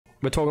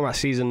we're talking about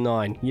Season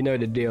 9. You know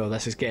the deal.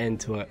 Let's just get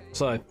into it.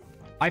 So,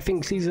 I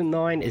think Season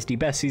 9 is the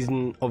best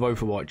season of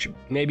Overwatch.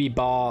 Maybe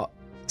bar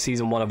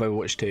Season 1 of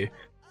Overwatch 2.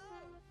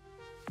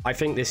 I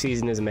think this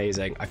season is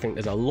amazing. I think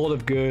there's a lot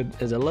of good,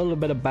 there's a little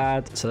bit of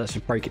bad, so let's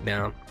just break it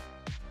down.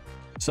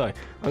 So, I'm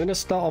going to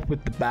start off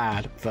with the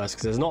bad first,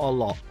 because there's not a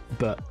lot,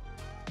 but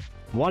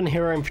one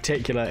hero in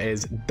particular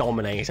is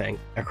dominating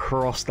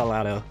across the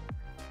ladder.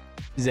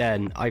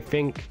 Zen. I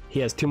think he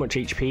has too much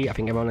HP. I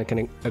think everyone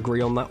can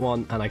agree on that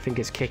one, and I think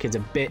his kick is a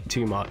bit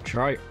too much,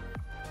 right?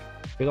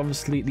 Because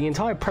obviously the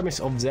entire premise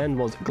of Zen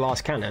was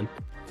glass cannon.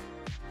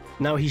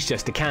 Now he's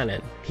just a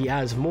cannon. He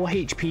has more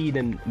HP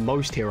than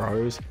most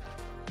heroes.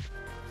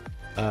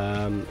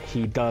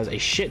 He does a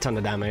shit ton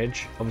of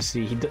damage.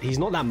 Obviously he's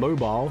not that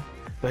mobile,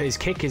 but his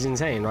kick is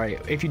insane, right?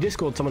 If you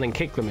discord someone and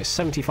kick them, it's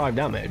 75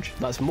 damage.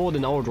 That's more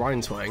than old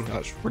Ryan swing.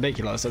 That's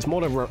ridiculous. That's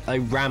more than a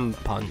ram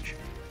punch.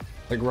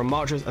 Like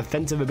Ramatra's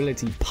offensive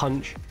ability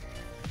punch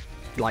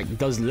like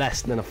does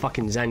less than a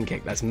fucking Zen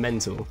kick. That's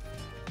mental.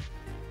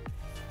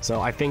 So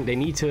I think they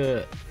need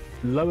to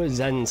lower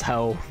Zen's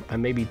health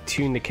and maybe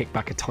tune the kick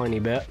back a tiny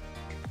bit,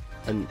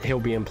 and he'll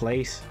be in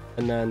place.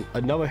 And then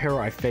another hero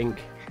I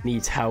think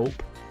needs help.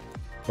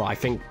 Well, I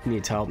think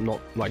needs help, not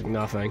like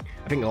nothing.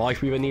 I think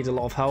Lifeweaver needs a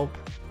lot of help.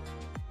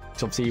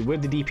 So obviously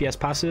with the DPS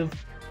passive,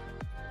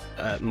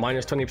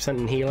 minus 20%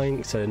 in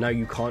healing, so now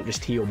you can't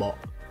just heal bot.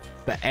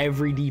 But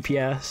every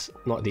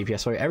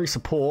every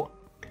support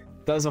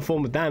does a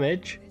form of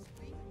damage.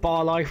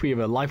 Bar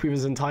Lifeweaver.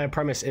 Lifeweaver's entire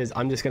premise is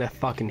I'm just gonna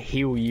fucking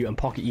heal you and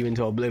pocket you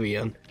into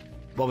oblivion.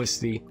 But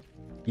obviously,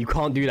 you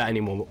can't do that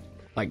anymore.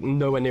 Like,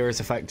 nowhere near as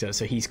effective,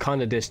 so he's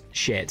kind of just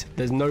shit.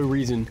 There's no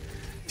reason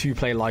to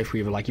play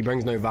Lifeweaver, like, he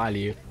brings no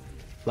value.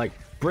 Like,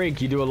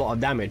 Brig, you do a lot of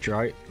damage,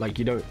 right? Like,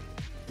 you don't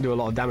do a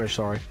lot of damage,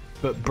 sorry.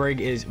 But Brig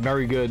is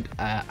very good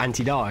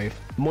anti-dive.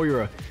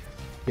 Moira,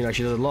 you know,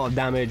 she does a lot of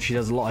damage, she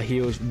does a lot of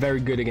heals,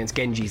 very good against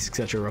Genjis,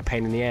 etc. A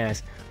pain in the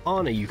ass.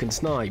 Ana, you can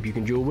snipe, you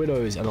can duel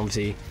widows, and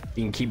obviously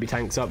you can keep your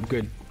tanks up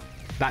good.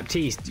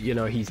 Baptiste, you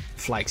know, he's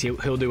flex,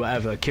 he'll do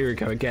whatever.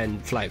 Kiriko, again,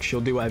 flex,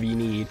 she'll do whatever you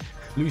need.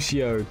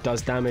 Lucio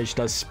does damage,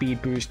 does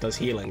speed boost, does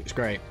healing, it's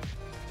great.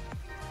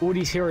 All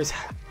these heroes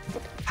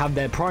have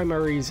their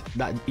primaries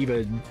that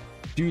either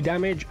do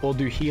damage or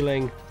do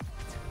healing.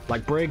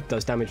 Like Brig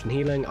does damage and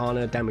healing,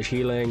 Ana damage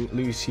healing,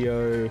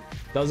 Lucio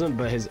doesn't,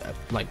 but his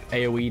like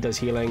AoE does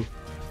healing.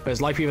 But his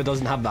Lifeweaver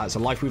doesn't have that, so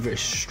Lifeweaver is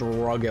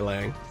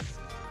struggling.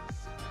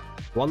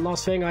 One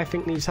last thing I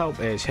think needs help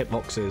is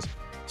hitboxes.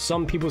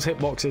 Some people's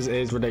hitboxes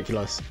is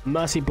ridiculous.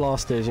 Mercy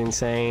Blaster is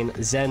insane,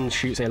 Zen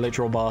shoots a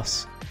literal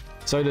bus,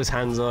 so does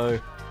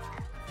Hanzo,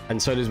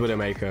 and so does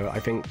Widowmaker. I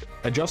think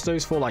adjust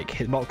those for like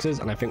hitboxes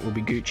and I think we'll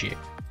be Gucci.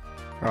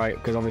 Right,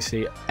 because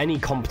obviously any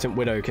competent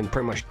Widow can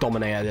pretty much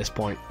dominate at this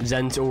point.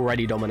 Zen's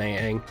already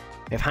dominating.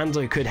 If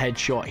Hanzo could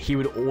headshot, he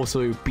would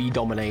also be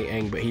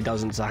dominating, but he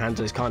doesn't, so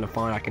Hanzo's kind of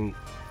fine.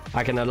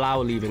 I can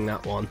allow leaving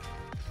that one.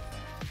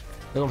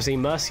 And obviously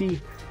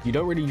Mercy, you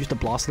don't really use the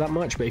blaster that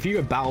much, but if you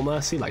go battle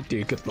Mercy, like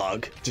dude, good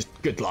luck. Just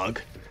good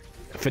luck.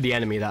 For the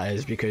enemy, that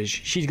is, because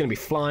she's going to be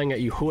flying at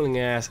you, hauling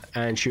ass,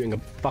 and shooting a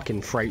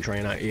fucking freight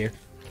train at you.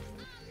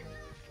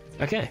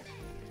 Okay.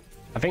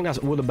 I think that's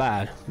all the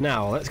bad.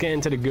 Now, let's get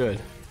into the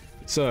good.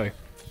 So,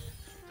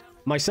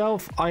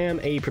 myself, I am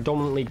a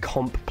predominantly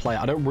comp player.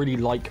 I don't really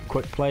like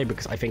quick play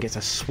because I think it's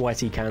a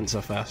sweaty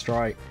cancer fest,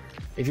 right?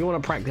 If you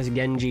want to practice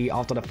Genji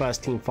after the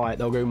first team fight,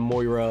 they'll go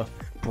Moira,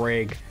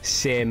 Brig,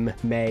 Sim,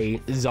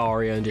 Mei,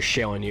 Zarya, and just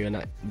shit on you.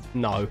 And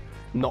no,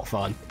 not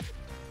fun.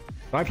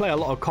 I play a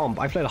lot of comp.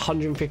 I played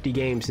 150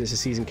 games since the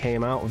season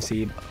came out.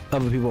 Obviously,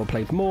 other people have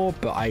played more,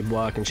 but I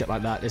work and shit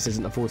like that. This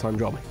isn't a full-time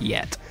job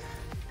yet.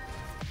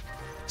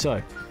 So,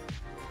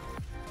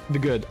 the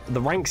good. The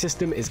rank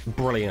system is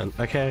brilliant,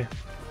 okay?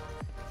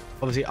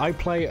 Obviously, I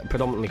play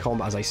predominantly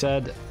comp, as I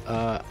said,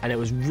 and it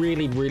was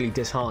really, really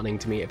disheartening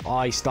to me if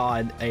I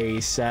started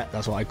a set,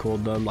 that's what I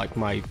called them, like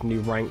my new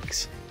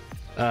ranks.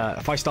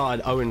 If I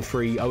started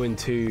 0-3,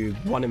 0-2,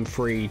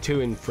 1-3,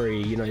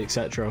 2-3, you know,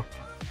 etc.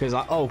 Because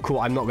like, oh cool,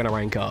 I'm not going to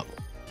rank up,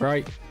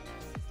 right?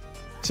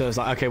 So it's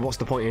like, okay, what's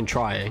the point in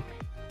trying?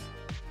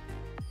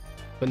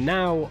 But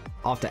now,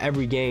 after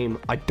every game,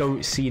 I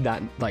don't see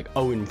that like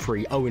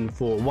 0-3, 0-4,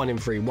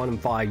 1-3,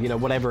 1-5, you know,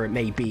 whatever it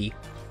may be.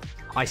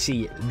 I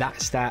see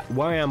that stat,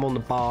 where I am on the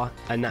bar,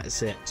 and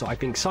that's it. So I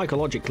think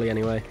psychologically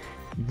anyway,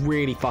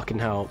 really fucking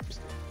helps.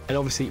 And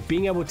obviously,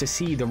 being able to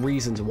see the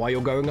reasons why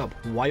you're going up,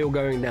 why you're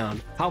going down,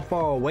 how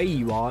far away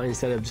you are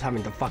instead of just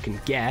having to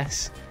fucking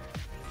guess,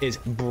 is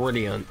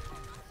brilliant.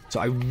 So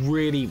I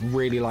really,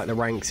 really like the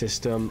rank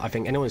system. I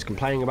think anyone who's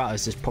complaining about it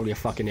is just probably a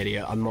fucking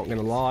idiot. I'm not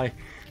gonna lie.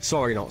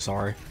 Sorry, not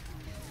sorry.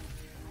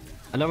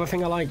 Another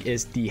thing I like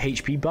is the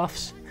HP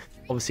buffs.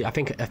 Obviously, I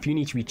think a few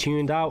need to be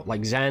tuned out,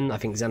 like Zen. I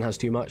think Zen has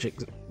too much.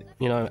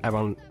 You know,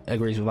 everyone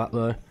agrees with that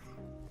though.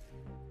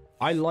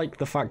 I like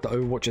the fact that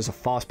Overwatch is a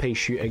fast-paced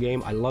shooter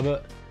game. I love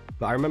it.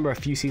 But I remember a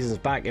few seasons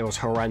back, it was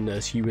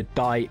horrendous. You would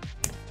die.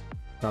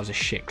 That was a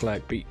shit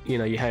click, but you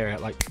know, you hear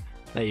it like,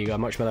 there you go,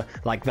 much better.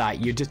 Like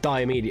that, you just die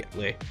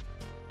immediately.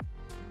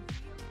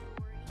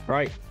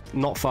 Right?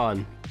 not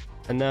fun.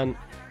 And then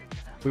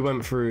we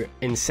went through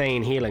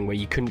insane healing where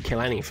you couldn't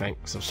kill anything,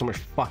 so much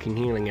fucking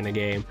healing in a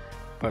game.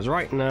 Whereas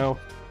right now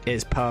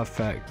it's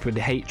perfect with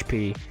the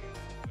HP.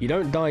 You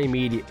don't die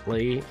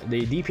immediately.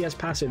 The DPS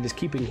passive is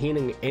keeping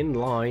healing in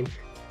line,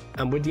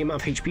 and with the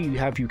amount of HP you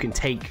have, you can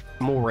take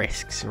more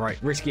risks, right?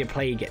 Riskier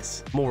play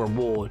gets more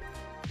reward.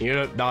 You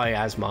don't die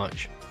as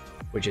much,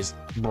 which is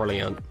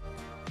brilliant.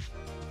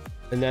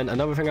 And then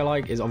another thing I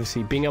like is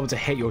obviously being able to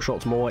hit your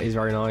shots more is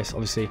very nice.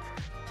 Obviously,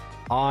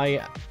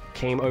 I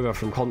came over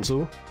from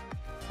console.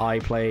 I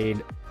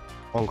played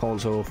on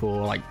console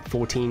for like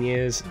 14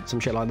 years, some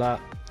shit like that.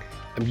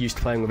 I'm used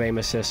to playing with aim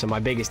assist, so my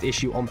biggest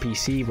issue on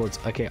PC was,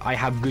 okay, I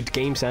have good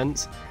game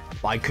sense,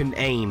 but I couldn't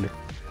aim.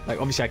 Like,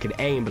 obviously I could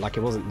aim, but like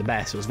it wasn't the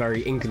best. It was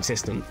very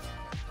inconsistent.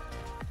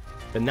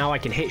 But now I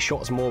can hit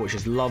shots more, which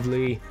is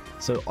lovely.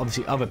 So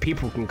obviously other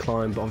people can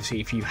climb, but obviously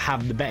if you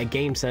have the better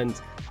game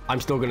sense, I'm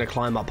still going to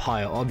climb up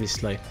higher,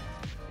 obviously.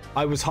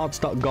 I was hard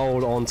stuck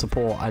gold on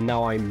support, and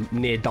now I'm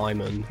near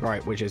diamond,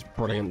 right, which is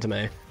brilliant to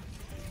me.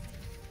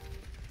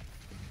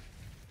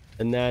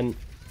 And then,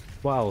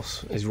 what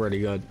else is really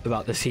good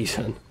about the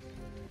season?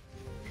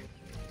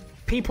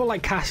 People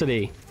like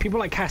Cassidy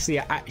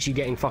are actually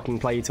getting fucking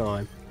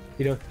playtime.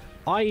 You know,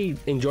 I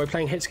enjoy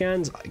playing hit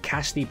scans.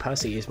 Cassidy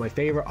Percy is my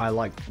favorite. I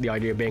like the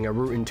idea of being a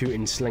rootin'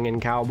 tootin' slinging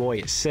cowboy.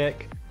 It's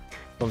sick.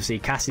 Obviously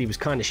Cassidy was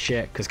kind of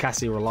shit because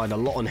Cassidy relied a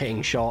lot on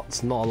hitting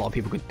shots. Not a lot of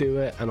people could do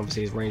it, and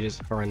obviously his range is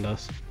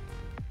horrendous.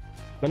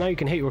 But now you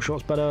can hit your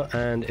shots better,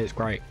 and it's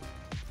great.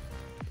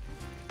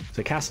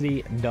 So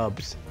Cassidy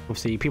dubs.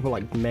 Obviously people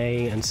like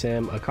May and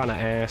Sim are kind of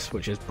ass,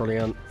 which is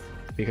brilliant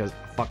because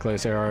fuck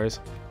those heroes.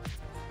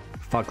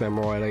 Fuck them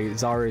royally.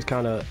 Zarya is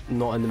kind of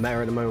not in the meta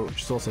at the moment,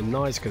 which is also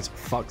nice because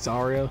fuck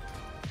Zarya.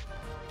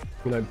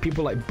 You know,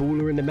 people like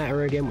Bull are in the meta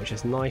again, which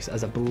is nice.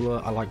 As a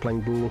Buller, I like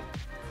playing Bull.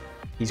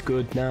 He's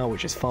good now,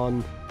 which is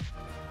fun.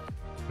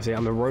 Obviously,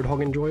 I'm a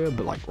Roadhog enjoyer,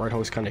 but like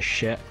Roadhog's kind of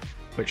shit,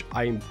 which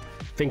I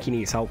think he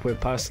needs help with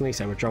personally.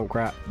 Same with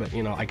Junkrat, but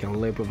you know, I can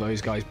live with those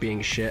guys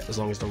being shit as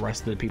long as the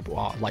rest of the people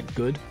are like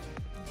good.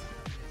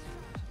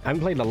 I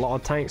haven't played a lot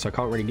of tanks, so I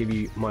can't really give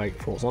you my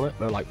thoughts on it,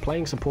 but like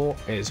playing support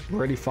is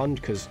really fun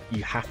because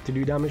you have to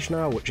do damage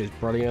now, which is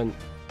brilliant.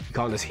 You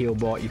can't just heal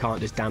bot, you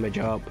can't just damage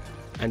up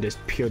and just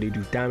purely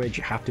do damage.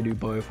 You have to do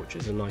both, which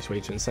is a nice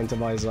way to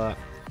incentivize that.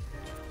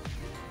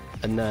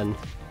 And then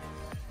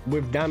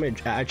with damage,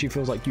 it actually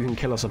feels like you can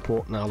kill a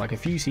support now. Like a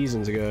few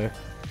seasons ago,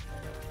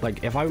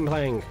 like if I'm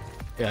playing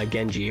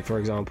Genji, for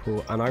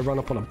example, and I run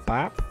up on a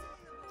BAP,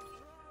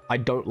 I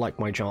don't like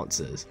my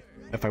chances.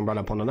 If I run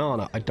up on an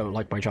Ana, I don't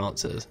like my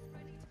chances.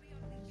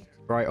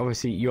 Right,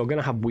 obviously you're going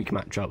to have weak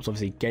matchups.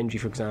 Obviously Genji,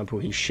 for example,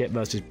 he's shit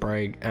versus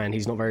Brig, and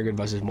he's not very good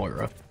versus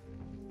Moira.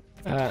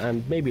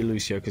 And maybe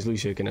Lucio, because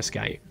Lucio can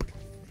escape.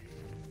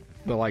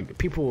 But like,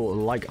 people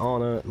like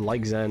Ana,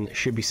 like Zen,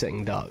 should be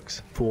sitting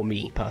ducks, for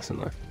me,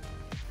 personally.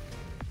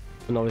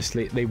 And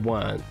obviously, they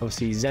weren't.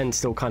 Obviously, Zen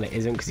still kind of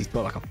isn't, because he's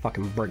built like a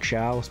fucking brick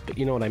house, but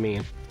you know what I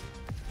mean.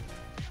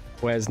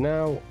 Whereas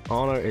now,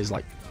 Ana is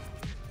like,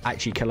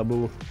 actually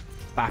killable.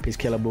 Bap is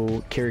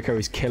killable, Kiriko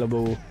is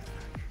killable,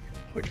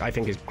 which I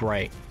think is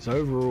great. So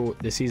overall,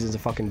 this season's a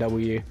fucking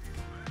W.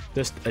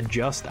 Just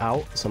adjust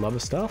out some other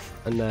stuff,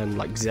 and then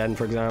like Zen,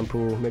 for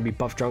example, maybe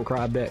buff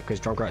Junkrat a bit,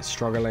 because Junkrat's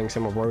struggling,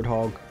 same with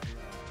Roadhog.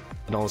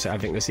 And honestly, I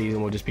think the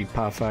season will just be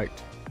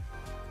perfect.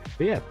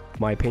 But yeah,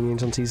 my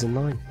opinions on Season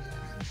 9.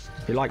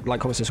 If you like,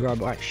 comment,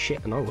 subscribe, alright,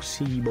 shit, and I will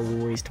see you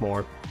boys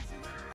tomorrow.